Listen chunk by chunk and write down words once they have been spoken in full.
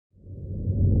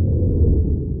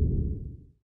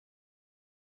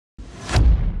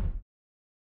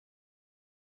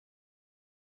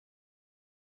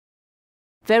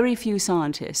Very few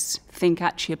scientists think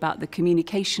actually about the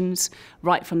communications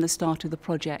right from the start of the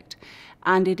project.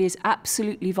 And it is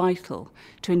absolutely vital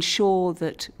to ensure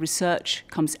that research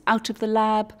comes out of the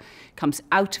lab, comes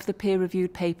out of the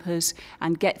peer-reviewed papers,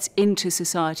 and gets into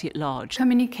society at large.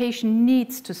 Communication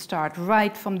needs to start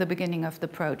right from the beginning of the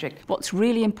project. What's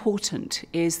really important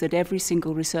is that every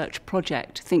single research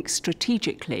project thinks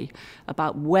strategically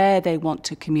about where they want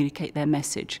to communicate their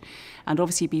message, and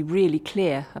obviously be really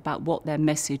clear about what their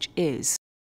message is.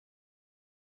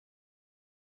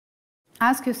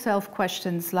 Ask yourself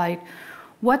questions like,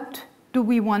 what do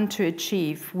we want to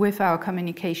achieve with our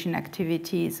communication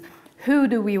activities? Who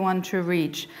do we want to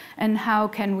reach? And how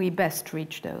can we best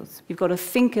reach those? You've got to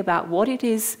think about what it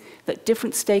is that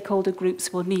different stakeholder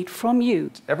groups will need from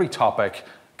you. Every topic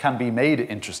can be made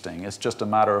interesting. It's just a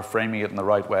matter of framing it in the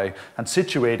right way and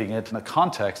situating it in a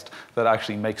context that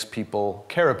actually makes people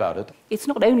care about it. It's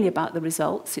not only about the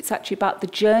results, it's actually about the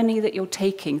journey that you're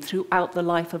taking throughout the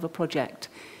life of a project.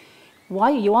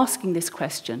 Why are you asking this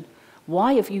question?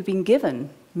 Why have you been given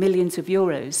millions of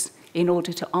euros in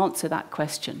order to answer that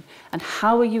question? And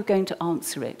how are you going to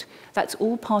answer it? That's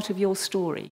all part of your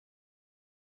story.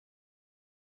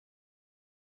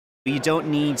 You don't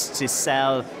need to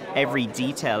sell every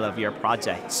detail of your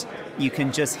project. You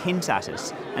can just hint at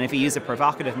it. And if you use a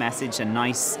provocative message and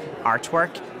nice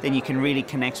artwork, then you can really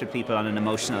connect with people on an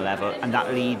emotional level, and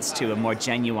that leads to a more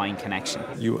genuine connection.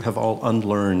 You have all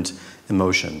unlearned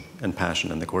emotion and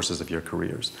passion in the courses of your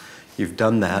careers. You've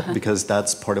done that because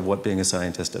that's part of what being a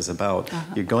scientist is about.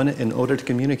 You're going to, in order to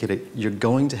communicate it, you're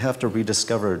going to have to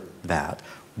rediscover that.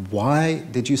 Why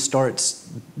did you start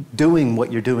doing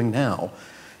what you're doing now?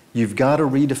 You've got to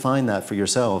redefine that for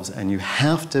yourselves, and you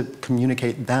have to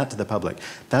communicate that to the public.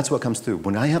 That's what comes through.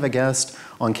 When I have a guest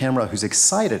on camera who's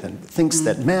excited and thinks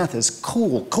that math is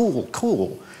cool, cool,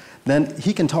 cool, then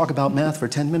he can talk about math for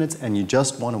 10 minutes and you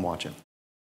just want to watch him.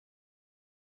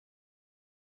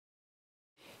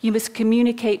 You must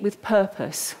communicate with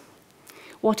purpose.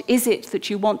 What is it that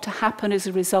you want to happen as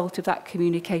a result of that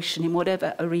communication in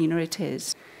whatever arena it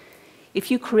is? If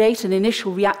you create an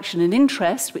initial reaction and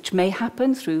interest, which may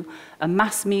happen through a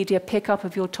mass media pickup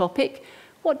of your topic,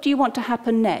 what do you want to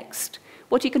happen next?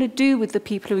 What are you going to do with the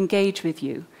people who engage with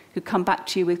you, who come back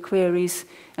to you with queries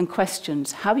and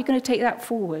questions? How are you going to take that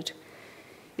forward?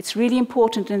 It's really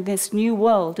important in this new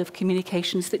world of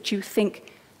communications that you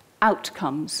think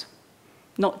outcomes,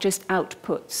 not just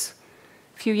outputs.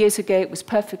 A few years ago, it was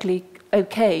perfectly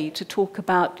okay to talk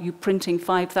about you printing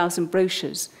 5,000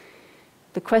 brochures.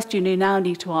 The question you now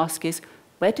need to ask is,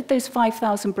 where did those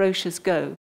 5,000 brochures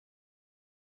go?